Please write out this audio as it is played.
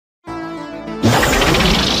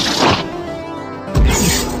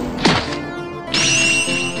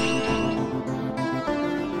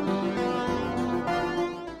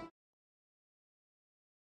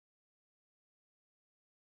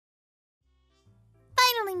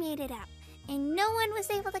finally made it out, and no one was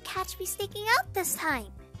able to catch me sneaking out this time.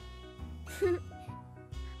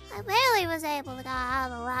 I barely was able to get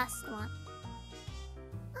out of the last one.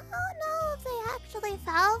 I don't know if they actually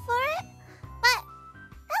fell for it, but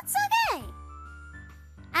that's okay.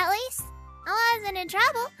 At least I wasn't in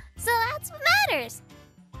trouble, so that's what matters.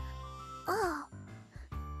 Oh,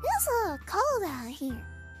 it's a little cold out here.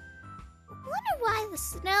 I wonder why the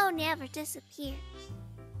snow never disappears.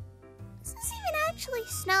 Is this even actually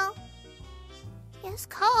snow? It's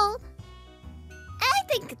cold. I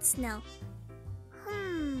think it's snow.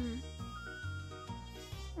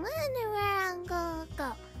 Wonder where I'm gonna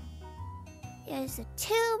go. There's a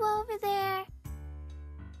tube over there.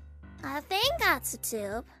 I think that's a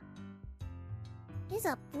tube. There's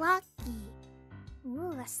a blocky.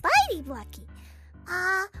 Ooh, a slidey blocky.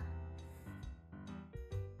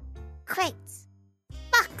 Crates.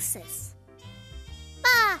 Boxes.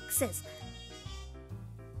 Boxes.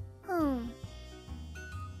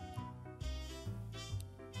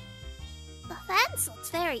 The fence looks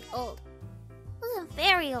very old. This is a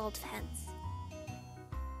very old fence.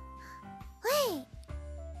 Wait,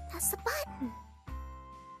 that's the button.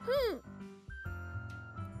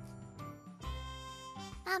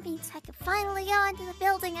 That means I can finally go into the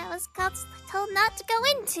building I was constantly told not to go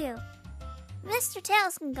into. Mr.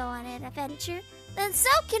 Tails can go on an adventure, then so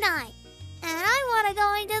can I. And I want to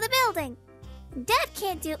go into the building. Dad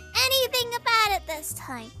can't do anything about it this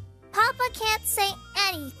time. Papa can't say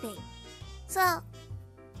anything. So,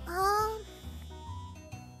 I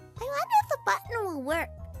wonder if the button will work.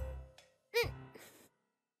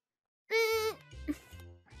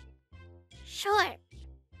 Sure.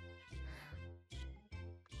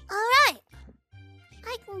 Alright.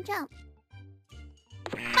 I can jump.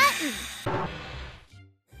 Button.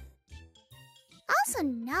 Also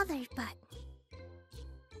another button.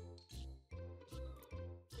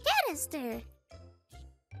 Canister.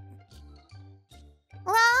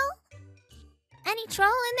 Hello? Any troll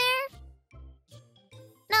in there?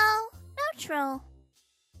 No, no troll.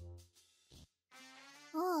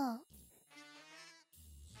 Oh.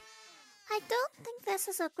 I don't think this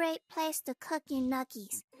is a great place to cook your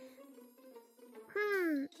nuggies.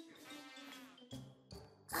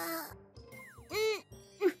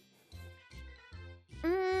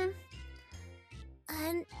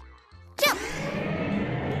 And jump!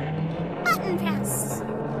 Button press!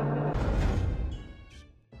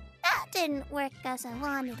 That didn't work as I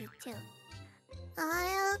wanted it to.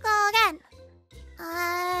 I'll go again.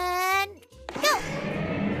 And go!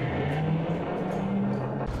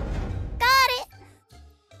 Got it!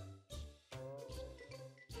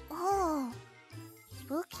 Oh,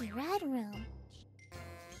 spooky red room.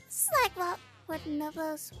 It's like what one of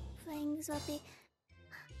those things would be.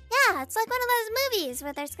 Yeah, it's like one of those movies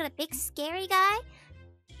where there's got a big scary guy.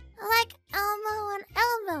 Like Elmo on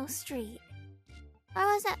Elmo Street. Or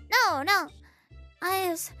was that? No. I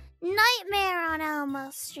was Nightmare on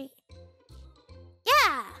Elmo Street.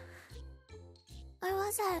 Yeah. Or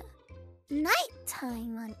was that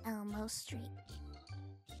Nighttime on Elmo Street?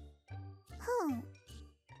 I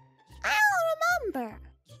don't remember.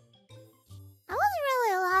 I wasn't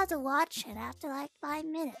really allowed to watch it after like 5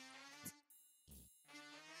 minutes.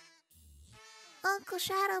 Uncle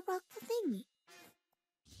Shadow broke the thingy.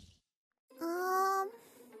 Oh!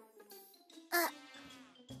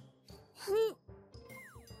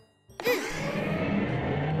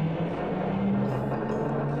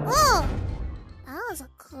 That was a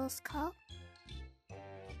close call.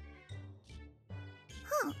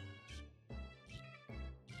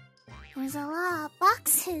 There's a lot of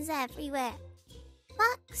boxes everywhere.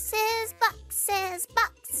 Boxes.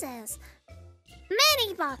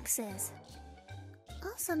 Many boxes.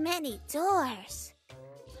 Also many doors.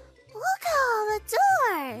 Look at all the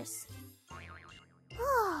doors.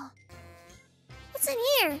 Oh, what's in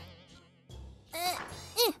here?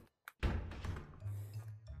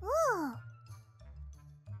 Oh,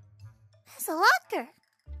 there's a locker.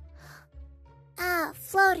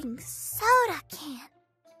 Floating soda can.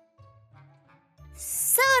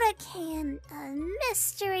 Soda can, a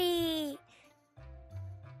mystery.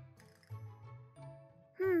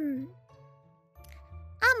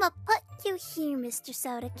 I'ma put you here, Mr.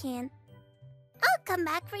 Soda Can. I'll come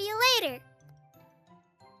back for you later.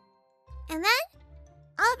 And then,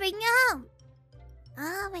 I'll bring you home.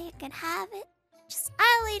 Oh, but you can have it. Just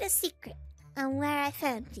I'll lead a secret on where I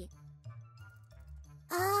found you.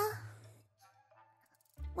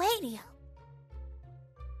 Radio.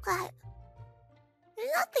 But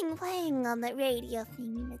there's nothing playing on the radio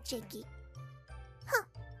thingy-majiggy.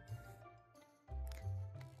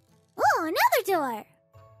 Oh, another door!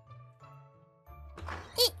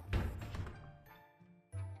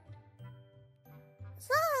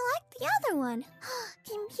 another one.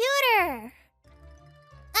 Computer!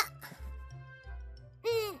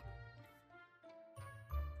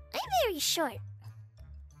 I'm very short.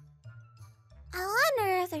 I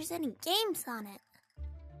wonder if there's any games on it.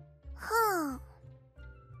 Huh.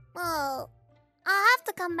 Well, I'll have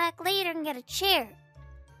to come back later and get a chair.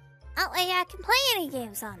 That way I can play any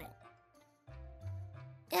games on it.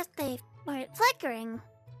 If they weren't flickering.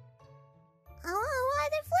 I don't know why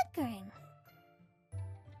they're flickering.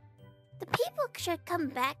 The people should come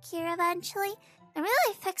back here eventually and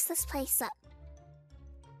really fix this place up.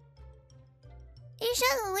 You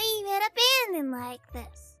shouldn't leave it abandoned like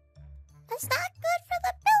this. It's not good for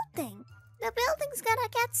the building. The building's gonna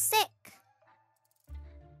get sick.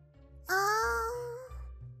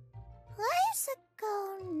 Where's it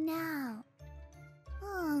go now?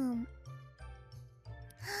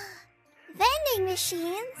 Vending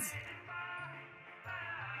machines?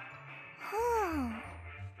 Oh.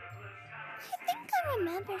 I think I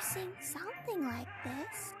remember seeing something like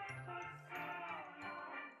this.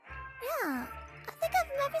 Yeah, I think I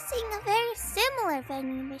remember seeing a very similar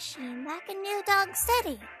vending machine back in New Dog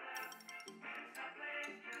City.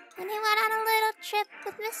 When he went on a little trip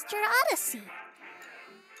with Mr. Odyssey.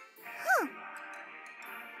 Huh.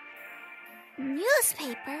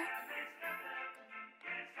 Newspaper?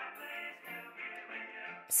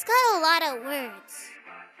 It's got a lot of words.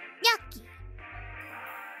 Yucky.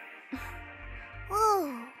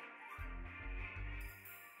 Whoa.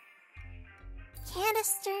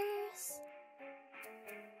 Canisters.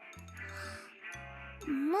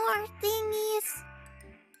 More thingies.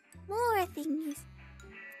 More thingies.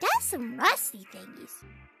 That's some rusty thingies.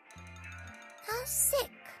 How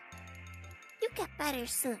sick. You get better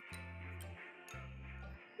soon.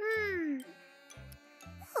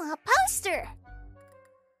 Oh, a poster.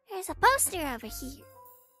 There's a poster over here.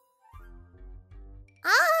 I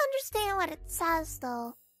don't understand what it says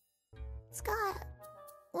though. It's got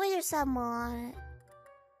weird symbol on it.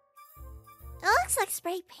 It looks like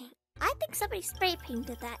spray paint. I think somebody spray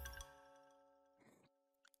painted that.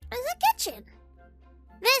 There's a kitchen.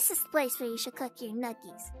 This is the place where you should cook your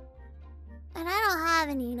nuggies. And I don't have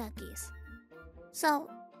any nuggies. So,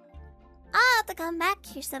 I'll have to come back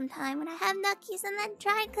here sometime when I have nuggies and then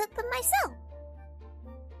try and cook them myself.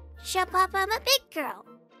 Shut up, I'm a big girl.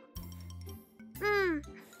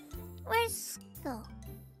 Where's Skull?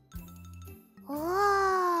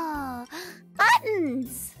 Oh,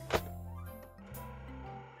 buttons!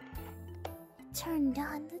 Turned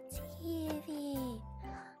on the TV.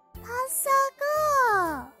 That's so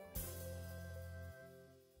cool!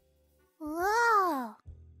 Whoa!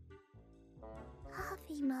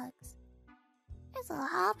 Coffee mugs. There's a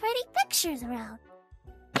lot of pretty pictures around.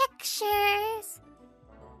 Pictures!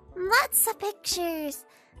 Lots of pictures!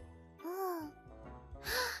 Oh.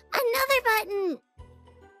 Another button!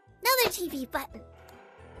 Another TV button.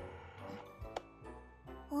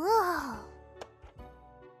 Whoa!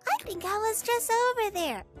 I think I was just over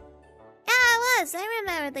there. Yeah, I was. I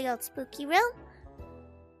remember the old spooky room.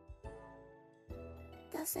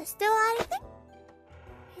 Does this do anything?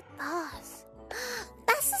 It does.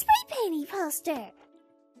 That's the spray painting poster.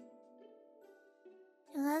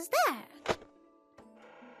 It was there.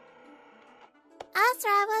 That's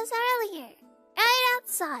where I was earlier. Right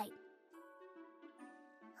outside.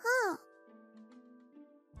 Huh.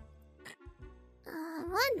 I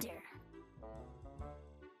wonder.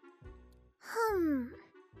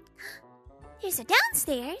 Here's a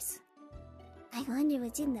downstairs. I wonder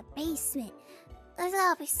what's in the basement. There's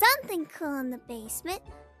gotta be something cool in the basement.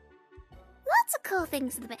 Lots of cool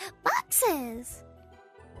things in the basement. Boxes!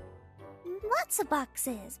 Lots of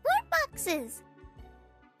boxes. More boxes.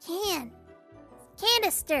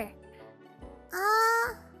 Canister.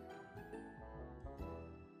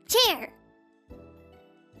 Chair.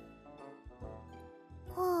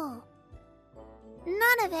 Oh.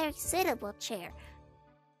 Not a very suitable chair.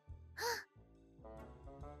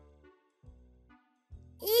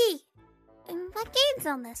 What game's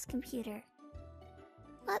on this computer?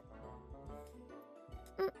 What?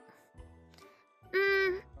 Why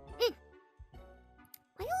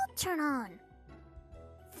won't turn on?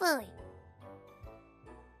 Fully.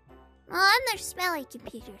 Oh, and they're smelly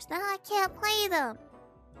computers. Now I can't play them.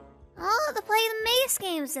 Oh, to play the maze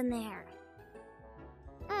games in there.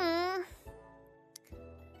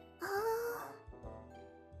 Oh,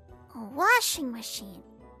 a washing machine.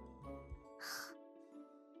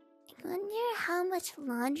 I wonder how much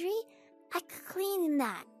laundry I could clean in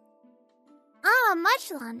that. Oh,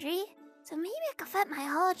 much laundry. So maybe I could fit my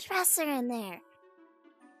whole dresser in there.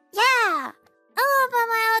 Yeah! I'll put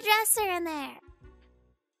my whole dresser in there.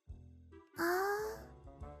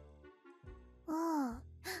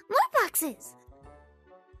 boxes.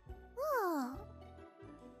 Oh.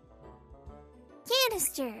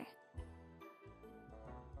 Canister.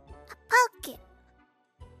 A bucket.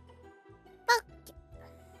 Bucket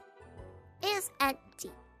is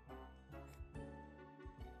empty.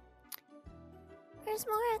 There's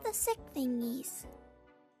more of the sick thingies.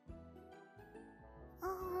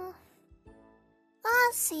 Oh.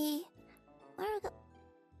 I'll see. Where are the...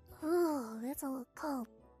 Oh, that's a little cold.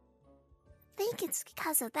 I think it's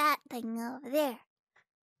because of that thing over there.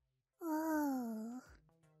 Oh.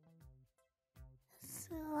 It's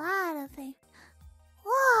a lot of things.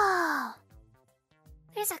 Whoa!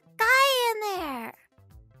 There's a guy in there!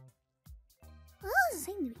 I don't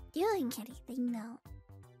seem to be doing anything, though.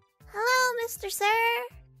 Hello, Mr. Sir?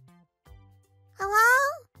 Hello?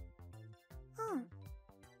 Oh.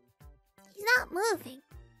 He's not moving.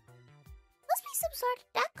 Must be some sort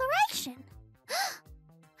of decoration.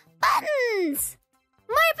 Buttons!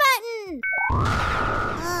 More buttons!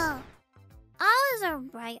 Oh. Always a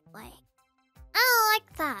bright light. I don't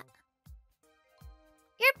like that.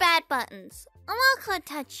 You're bad buttons. I'm not gonna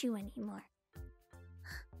touch you anymore.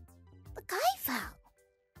 The guy fell.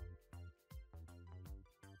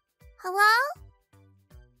 Hello?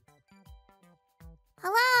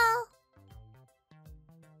 Hello?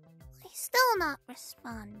 He's still not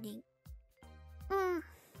responding.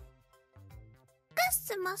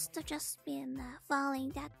 Guess it must have just been the falling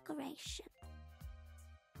decoration.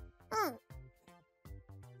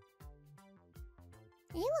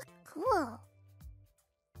 They look cool.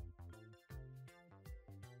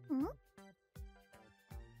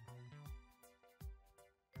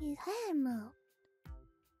 His head moved.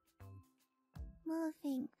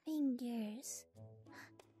 Moving fingers.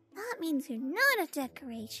 That means you're not a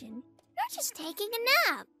decoration. You're just taking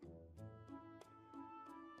a nap.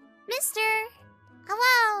 Mister!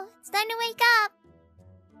 Hello! It's time to wake up!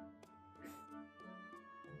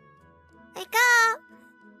 Wake up!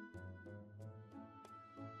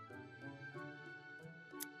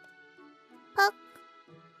 Poke.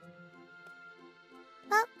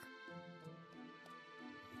 Poke.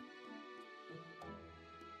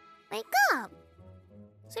 Wake up!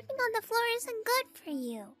 Sleeping on the floor isn't good for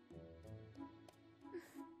you.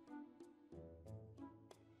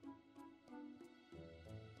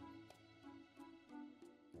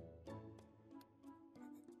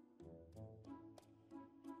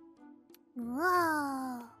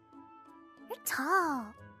 Whoa! You're tall.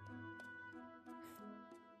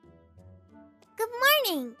 Good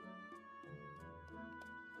morning!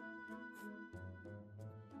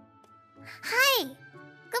 Hi!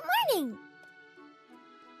 Good morning!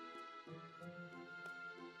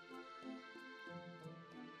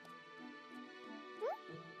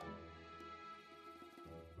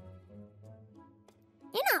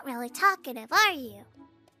 You're not really talkative, are you?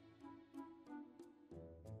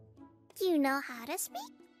 Do you know how to speak?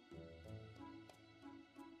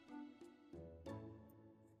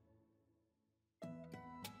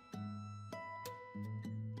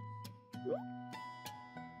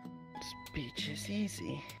 Speech is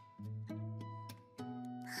easy.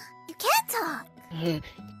 You can't talk!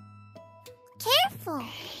 Careful!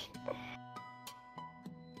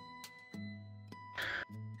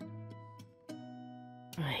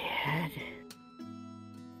 My head.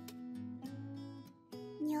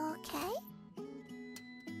 You okay?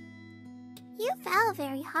 You fell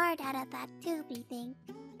very hard out of that tubey thing.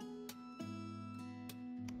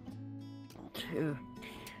 Tube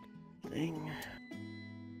thing.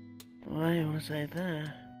 Why was I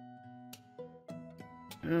there?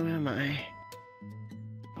 Who am I?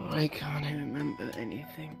 Why can't I remember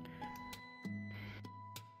anything?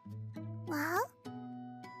 Well,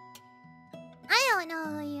 I don't know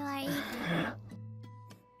who you are either.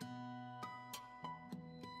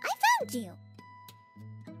 I found you.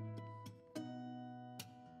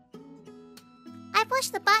 I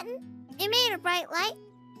pushed the button, it made a bright light,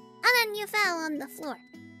 and then you fell on the floor.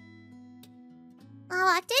 I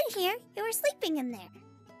walked in here, you were sleeping in there.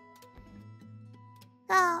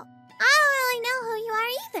 So, I don't really know who you are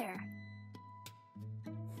either.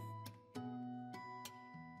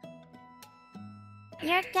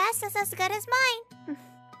 Your guess is as good as mine.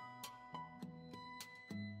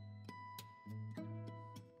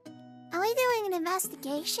 Are we doing an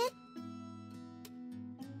investigation?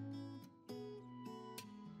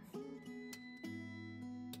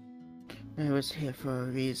 I was here for a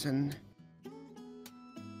reason.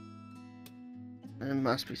 There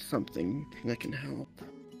must be something that can help.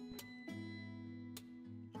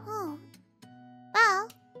 Oh. Well,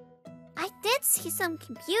 I did see some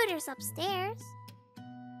computers upstairs.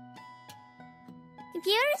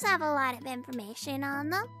 Computers have a lot of information on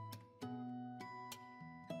them.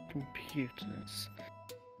 computers.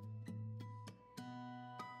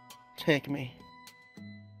 Take me.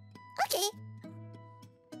 Okay.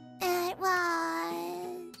 It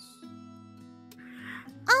was...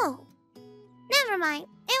 Oh! Never mind.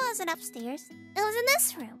 It wasn't upstairs. It was in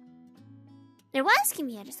this room. There was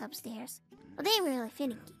computers upstairs, but they were really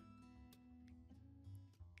finicky.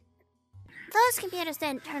 Those computers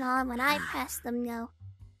didn't turn on when I pressed them, though.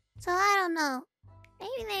 So I don't know.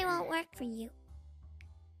 Maybe they won't work for you.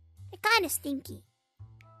 They're kinda stinky.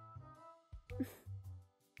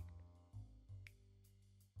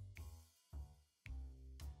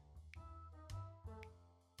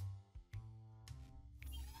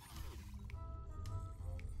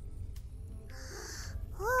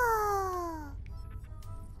 Whoa!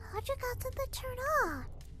 How'd you get them to turn on?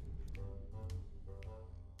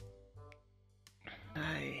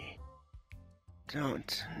 I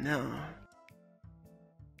don't know.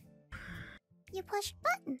 You pushed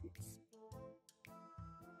buttons.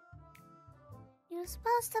 You're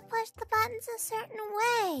supposed to push the buttons a certain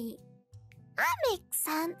way. That makes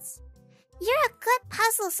sense. You're a good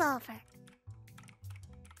puzzle solver.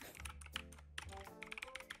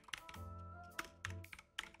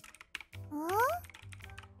 Huh?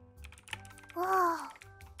 Whoa.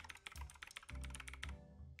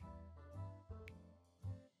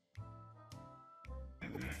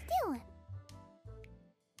 What's it doing?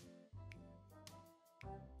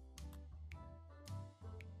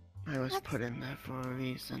 I was put in there for a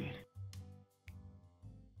reason.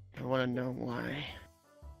 I want to know why.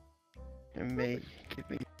 It may give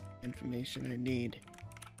me information I need.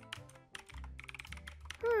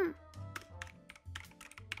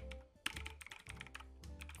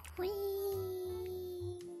 Whee.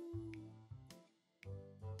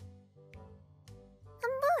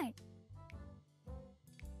 I'm bored.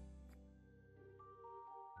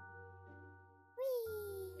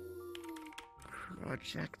 Whee.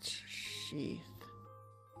 Project Sheath.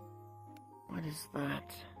 What is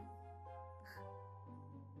that?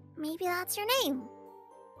 Maybe that's your name.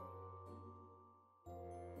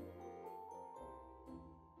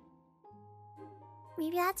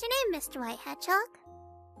 Maybe that's your name, Mr. White Hedgehog.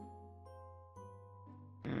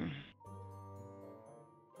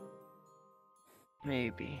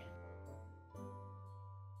 Maybe.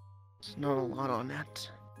 There's not a lot on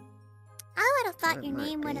it. I would have thought It your might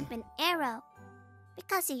name would have be. been Arrow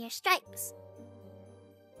because of your stripes.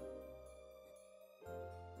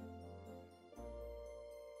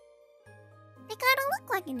 They kinda look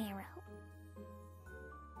like an arrow.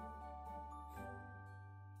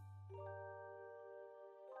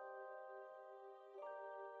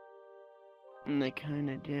 And they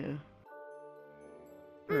kinda do.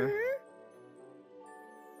 Huh. Mm-hmm.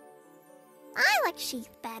 I like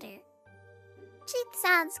Sheath better. Sheath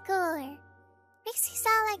sounds cooler. Makes you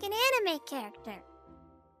sound like an anime character.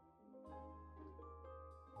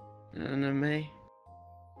 Anime?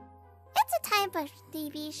 It's a type of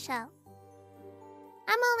TV show.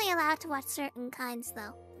 I'm only allowed to watch certain kinds,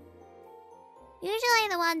 though. Usually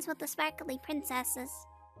the ones with the sparkly princesses.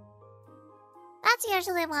 That's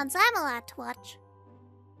usually the ones I'm allowed to watch.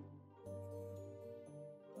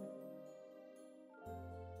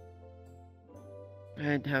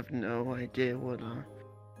 I'd have no idea what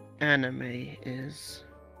anime is.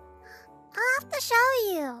 I'll have to show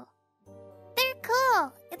you. They're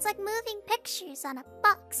cool. It's like moving pictures on a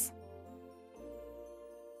box.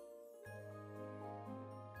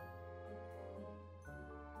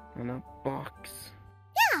 On a box.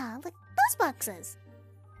 Yeah, like those boxes.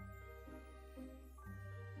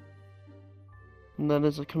 That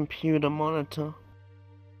is a computer monitor.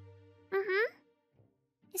 Mm-hmm.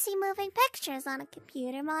 You see moving pictures on a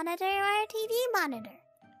computer monitor or a TV monitor.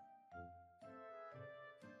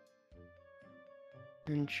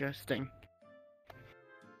 Interesting.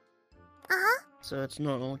 Uh-huh. So it's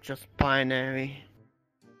not all just binary.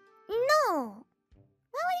 No.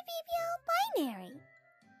 Why would it be all binary?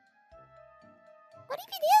 What if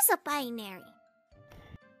it is a binary?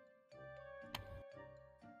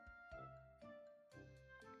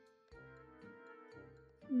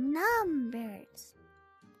 Numbers.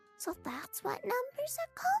 So that's what numbers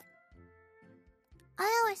are called?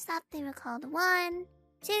 I always thought they were called 1,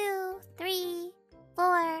 2, 3,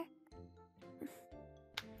 4.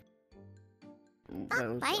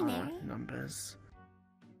 Those binary. are numbers.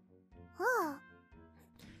 Oh,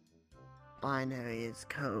 Binary is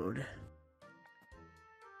code.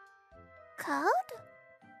 code?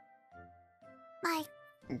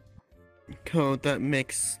 Like, Code that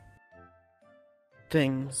makes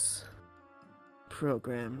things.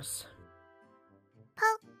 Programs.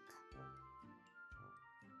 poke.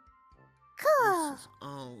 Cool. This is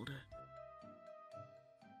old.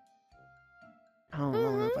 How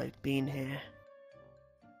long have I been here?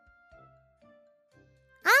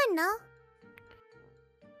 I know.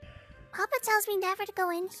 Papa tells me never to go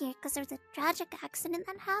in here because there's a tragic accident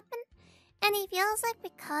that happened, and he feels like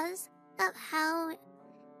because of how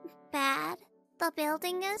bad the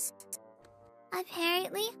building is,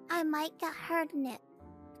 apparently I might get hurt in it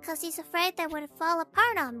because he's afraid that it would fall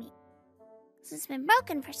apart on me because it's been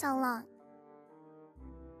broken for so long.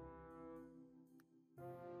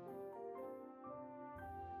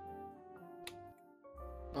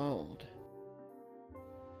 Old.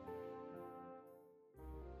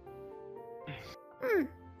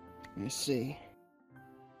 You see.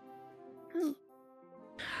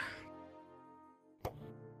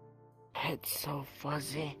 Head's so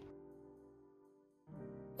fuzzy.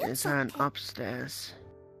 Is there an upstairs?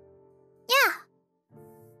 Yeah,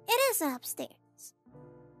 it is upstairs.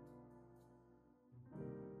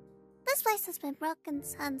 This place has been broken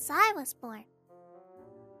since I was born.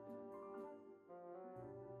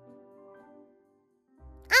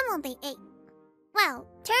 I'm only 8. Well,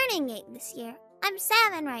 turning 8 this year. I'm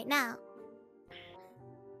 7 right now.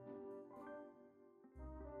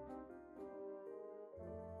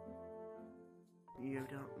 You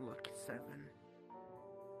don't look 7.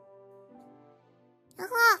 A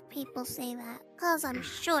lot of people say that because I'm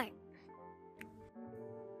short.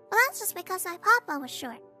 But that's just because my papa was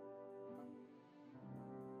short.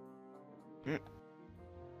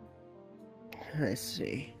 I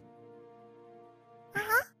see.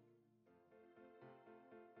 Uh-huh.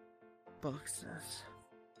 Boxes.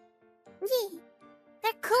 Yee,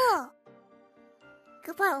 they're cool.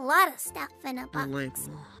 Could put a lot of stuff in a The box.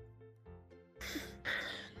 label.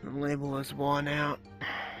 The label is worn out.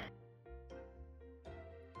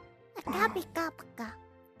 Akapika.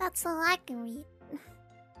 That's all I can read.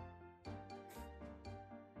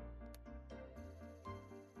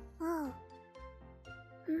 Oh.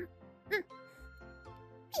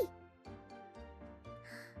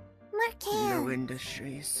 More cans. No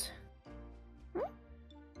industries.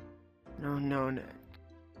 No.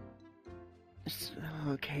 It's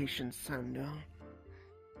location Sando.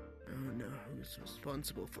 I don't know who's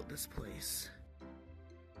responsible for this place.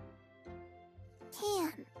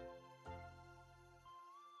 Can.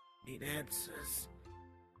 Need answers.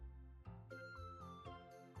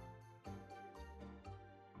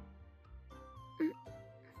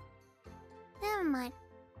 Never mind.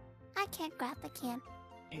 I can't grab the can.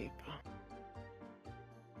 Paper.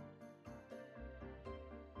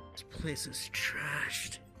 This place is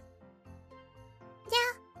trashed.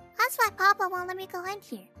 Yeah, that's why Papa won't let me go in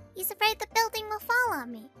here. He's afraid the building will fall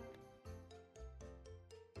on me.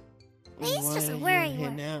 He's just a worry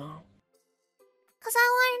here now? Cause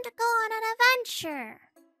I wanted to go on an adventure.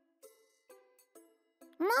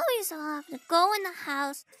 I'm always allowed to go in the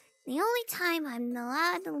house. The only time I'm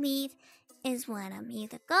allowed to leave is when I'm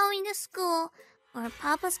either going to school, or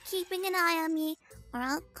Papa's keeping an eye on me, or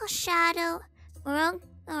Uncle Shadow, or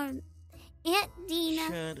Aunt Dina.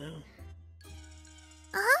 Shadow.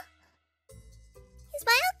 Uh-huh. He's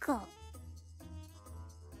my uncle.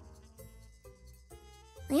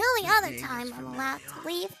 The only other time I'm allowed to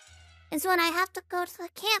leave is when I have to go to the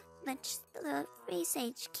camp, the Race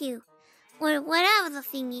HQ, or whatever the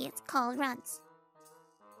thingy it's called runs.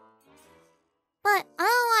 But I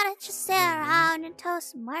don't want to just sit around and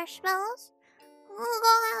toast marshmallows. I want to go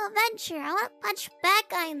on an adventure. I want to punch a bad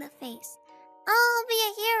guy in the face. I want to be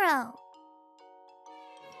a hero.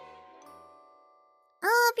 I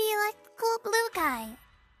want to be like the cool blue guy.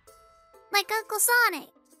 Like Uncle Sonic.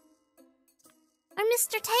 Or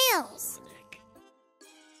Mr. Tails.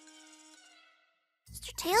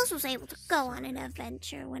 Mr. Tails was able to go on an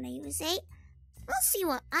adventure when he was 8. I'll see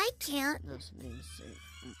what I can't. Those names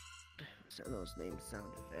those names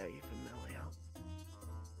sounded very familiar.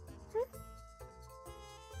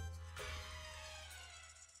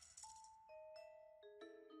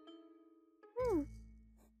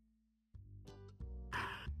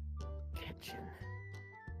 Kitchen.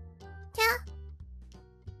 Yeah.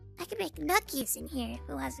 I could make nuckies in here if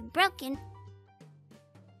it wasn't broken.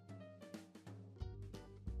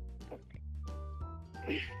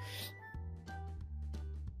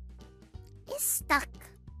 It's stuck.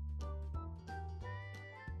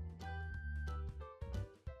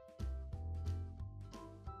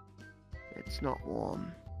 It's not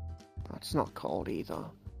warm. It's not cold either.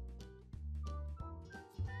 I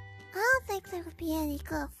don't think there would be any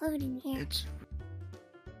good food in here.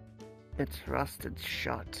 It's rusted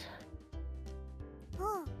shut.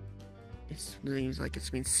 Oh, It seems like it's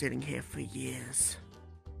been sitting here for years.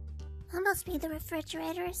 that must be the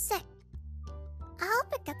refrigerator is sick.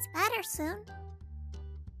 it gets better soon.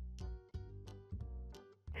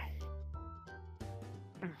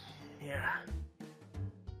 Yeah.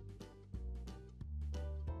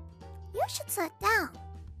 You should sit down.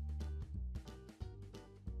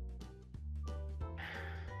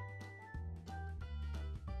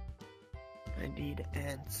 I need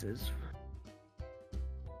answers.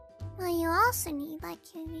 Well, you also need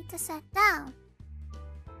to sit down.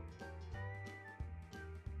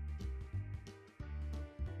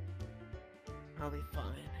 I'll be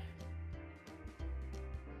fine.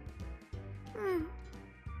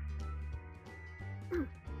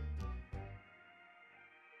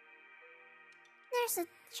 There's a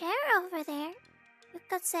chair over there. You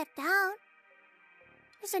could sit down.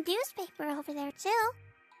 There's a newspaper over there, too.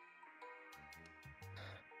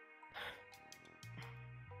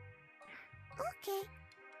 Okay.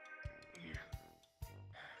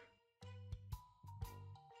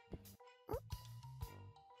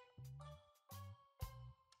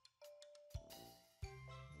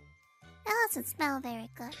 That doesn't smell very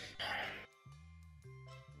good.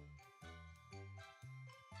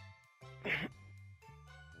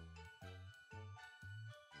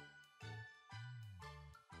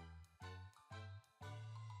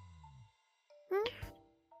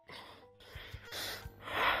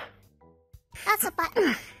 That's a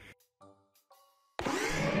button.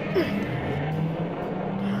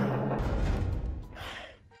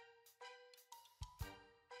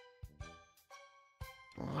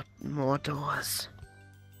 More doors.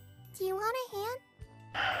 Do you want a hand?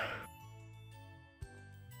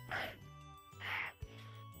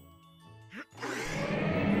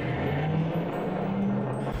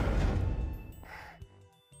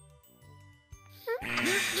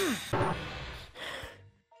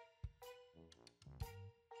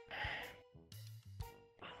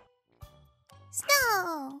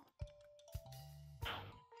 Snow!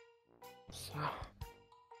 So,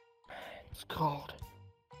 it's cold.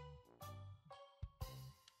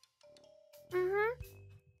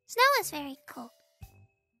 Snow is very cold.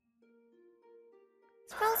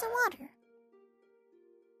 It's frozen water.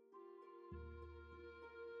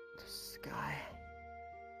 The sky.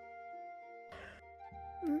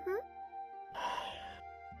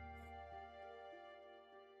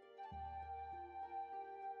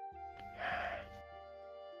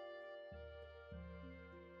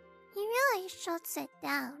 You really should sit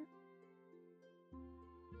down.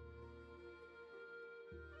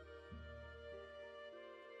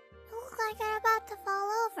 You look like you're about to fall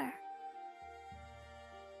over.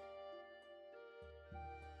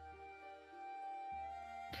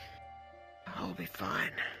 I'll be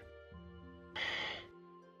fine.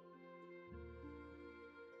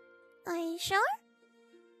 Are you sure?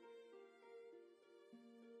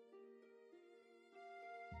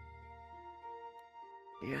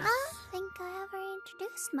 Yes. I don't think I ever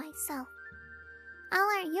introduced myself. I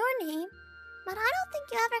learned your name, but I don't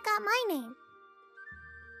think you ever got my name.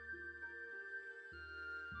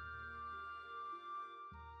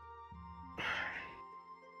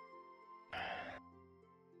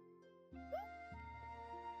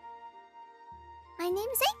 My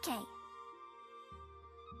name's Akay.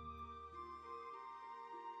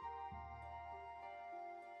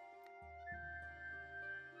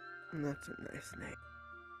 That's a nice name.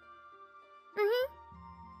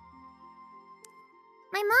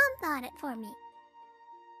 My mom thought it for me.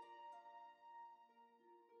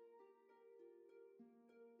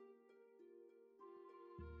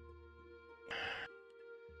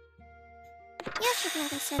 You should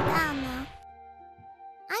really sit down now.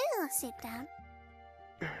 I will sit down.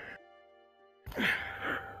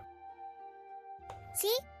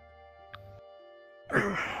 See?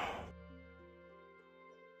 Doesn't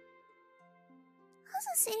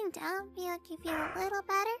sitting down feel like you feel a little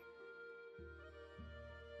better?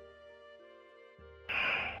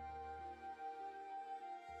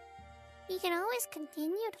 You can always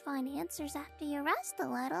continue to find answers after you rest a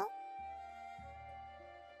little.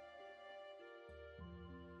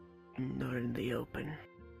 Not in the open.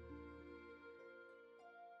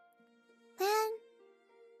 Then,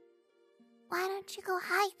 why don't you go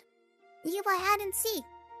hide? You play hide and seek.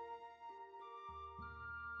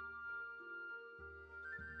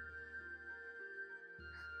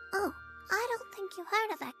 Oh, I don't think you've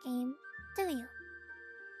heard of that game, do you?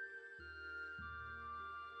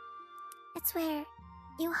 It's where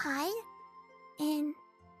you hide, and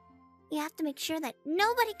you have to make sure that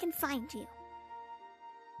nobody can find you.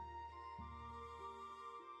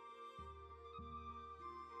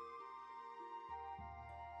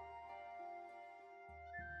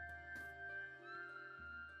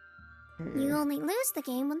 You only lose the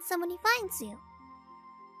game when somebody finds you.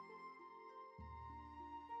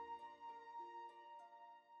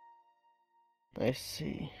 I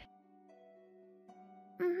see.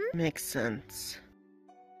 Mm-hmm. Makes sense.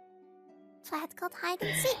 That's why it's called hide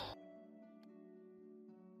and seek.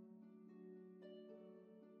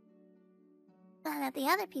 So that the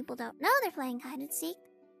other people don't know they're playing hide and seek,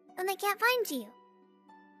 then they can't find you.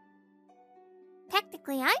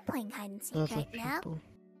 Technically, I'm playing hide and seek Other right now. people.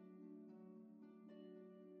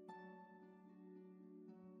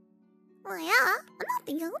 Well, yeah, I'm not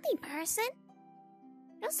the only person.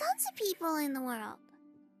 There's tons of people in the world.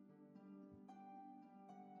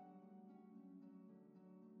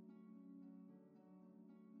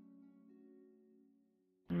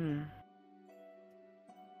 Hmm.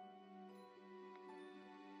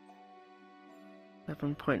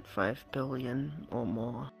 7.5 billion or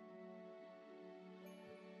more.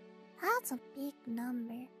 That's a big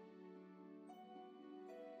number.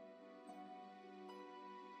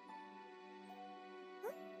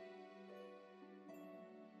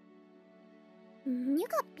 You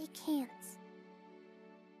got big hands.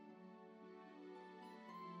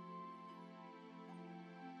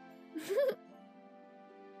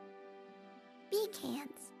 Big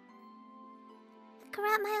hands. I could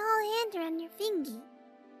wrap my whole hand around your fingy.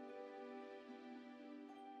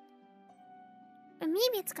 Or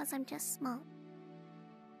maybe it's because I'm just small.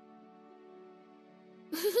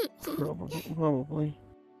 Probably.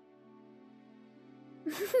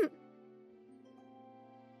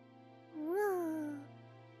 Whoa.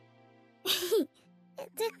 It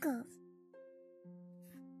tickles.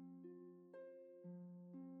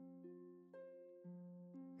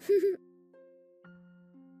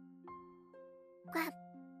 Grab.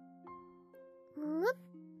 Whoop.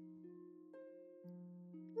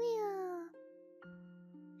 Wheel.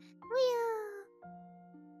 Wheel.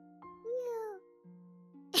 Wheel.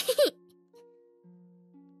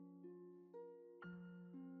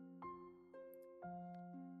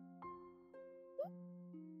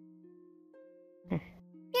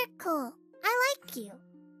 You're cool. I like you.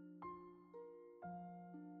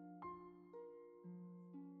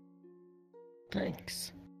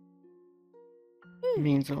 Thanks.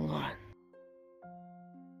 Means a lot.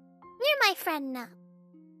 You're my friend now.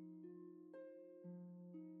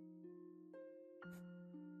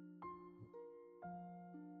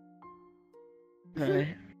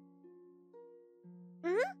 Alright.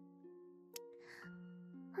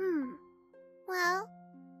 Well,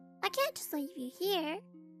 I can't just leave you here,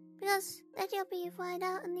 because then you'll be flying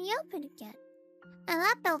out in the open again. And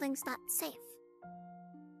that building's not safe.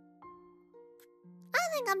 I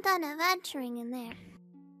think I'm done adventuring in there.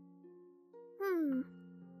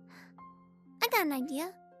 I got an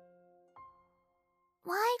idea.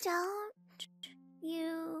 Why don't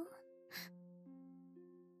you...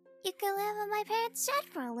 You can live in my parents' shed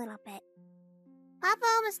for a little bit. Papa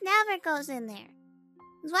almost never goes in there.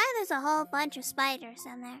 That's why there's a whole bunch of spiders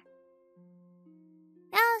in there.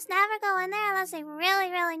 They almost never go in there unless they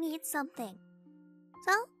really, really need something.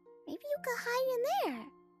 So, maybe you could hide in there.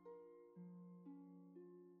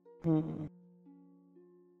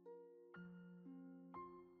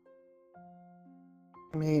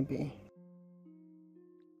 Maybe.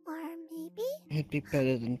 Or maybe... It'd be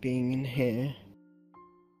better than being in here.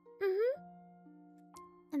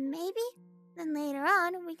 And maybe, then later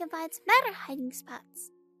on, we can find some better hiding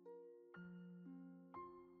spots.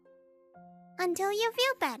 Until you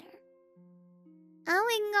feel better. And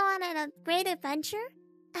we can go on a great adventure,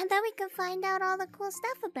 and then we can find out all the cool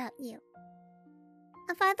stuff about you.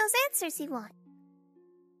 And find those answers you want.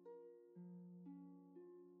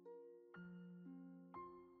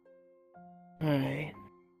 Alright.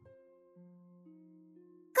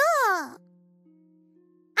 Cool!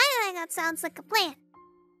 I think that sounds like a plan.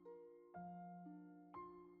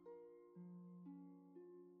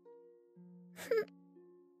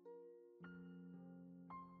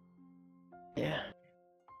 Yeah.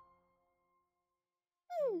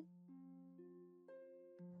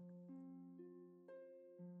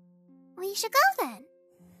 We should go then.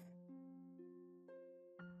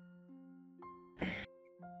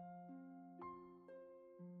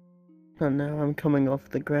 And now I'm coming off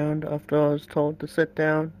the ground after I was told to sit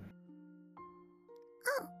down.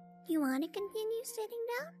 Oh, you want to continue sitting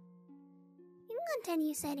down? You can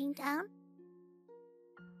continue sitting down.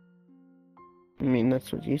 I mean,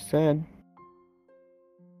 that's what you said.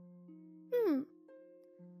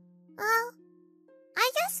 Well,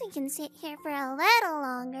 I guess we can sit here for a little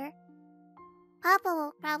longer. Papa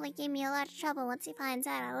will probably give me a lot of trouble once he finds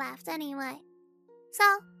out I left anyway. So,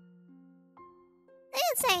 we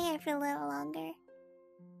can stay here for a little longer.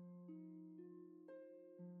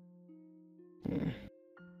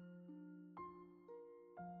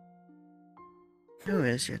 Who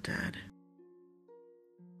is your dad?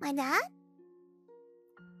 My dad?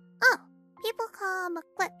 Oh, people call him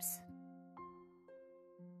Eclipse.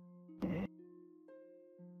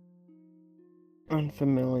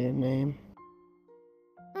 Unfamiliar name.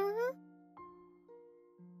 Mm-hmm.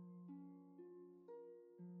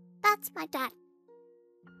 That's my dad.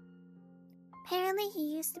 Apparently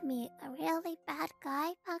he used to be a really bad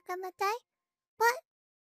guy back in the day, but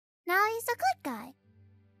now he's a good guy.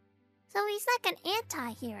 So he's like an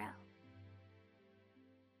anti-hero.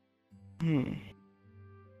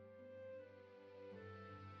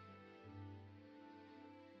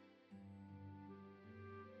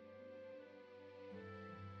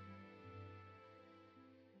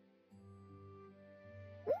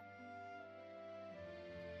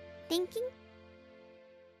 Thinking?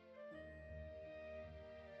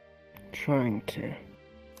 Trying to.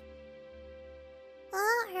 Well,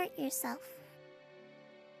 don't hurt yourself.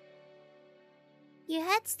 Your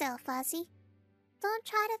head's still fuzzy. Don't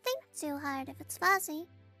try to think too hard if it's fuzzy.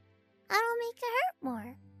 That'll make it hurt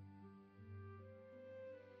more.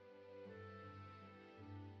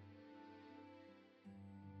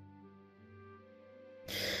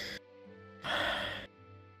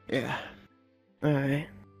 Yeah. Alright.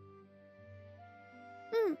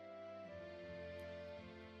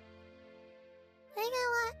 I think I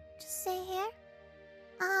want to stay here.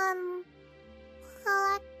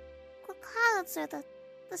 Collect the clouds or the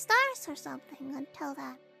stars or something until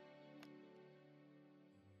then.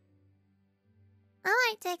 I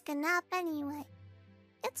might take a nap anyway.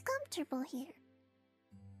 It's comfortable here.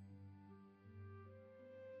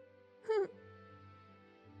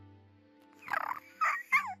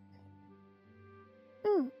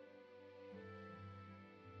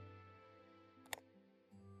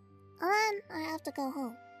 And then I have to go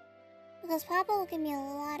home. Because Papa will give me a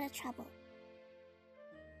lot of trouble.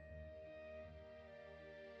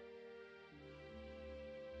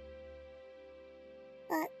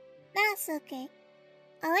 But that's okay.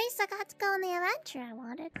 At least I got to go on the adventure I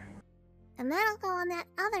wanted. And then I'll go on that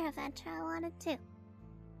other adventure I wanted too.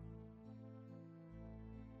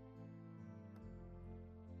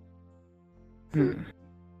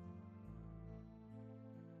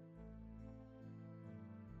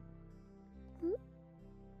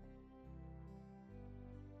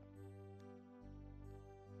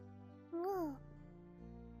 Whoa.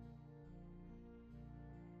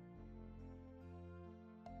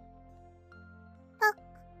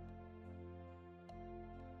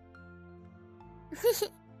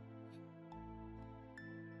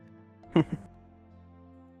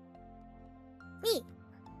 Me.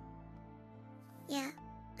 Yeah,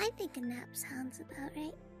 I think a nap sounds about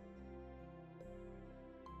right.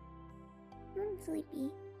 I'm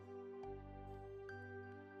sleepy.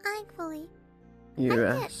 Thankfully. You I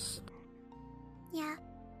rest. Yeah,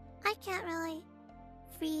 I can't really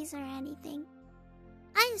freeze or anything.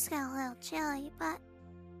 I just got a little chilly, but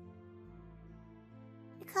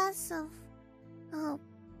because of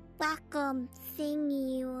black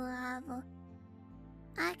thingy you have,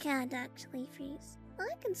 I can't actually freeze. I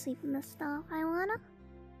can sleep in the stall if I wanna.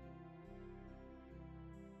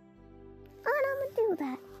 And I'm gonna do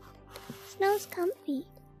that. Snow's comfy.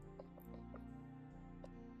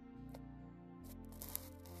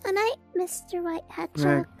 Good night, Mr. White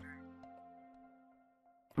Hedgehog.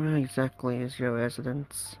 Where exactly is your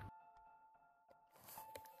residence?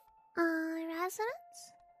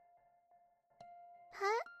 Residence?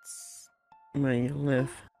 Pets? Where you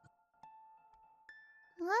live?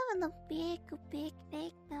 I live in the big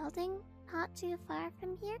building not too far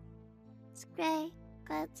from here. It's gray,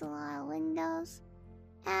 got a lot of windows,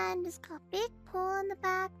 and it's got a big pool in the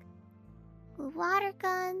back with water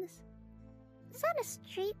guns. It's on a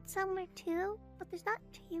street somewhere too, but there's not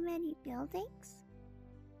too many buildings.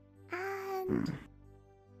 And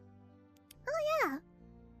oh yeah,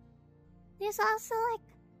 there's also like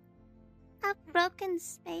a broken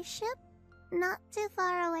spaceship not too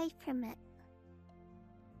far away from it.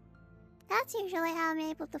 That's usually how I'm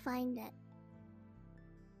able to find it.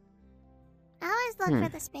 I always look for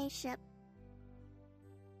the spaceship.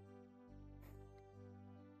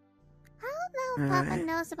 I don't know if Papa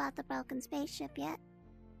knows about the broken spaceship yet.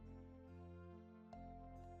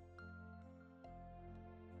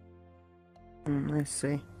 I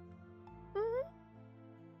see.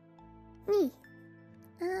 Me.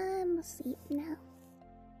 I'm asleep now.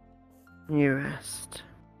 You rest.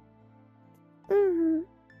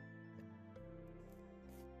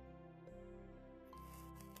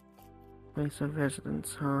 Place of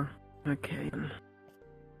residence, huh? Okay then.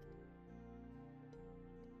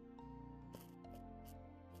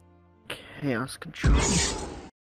 Chaos control.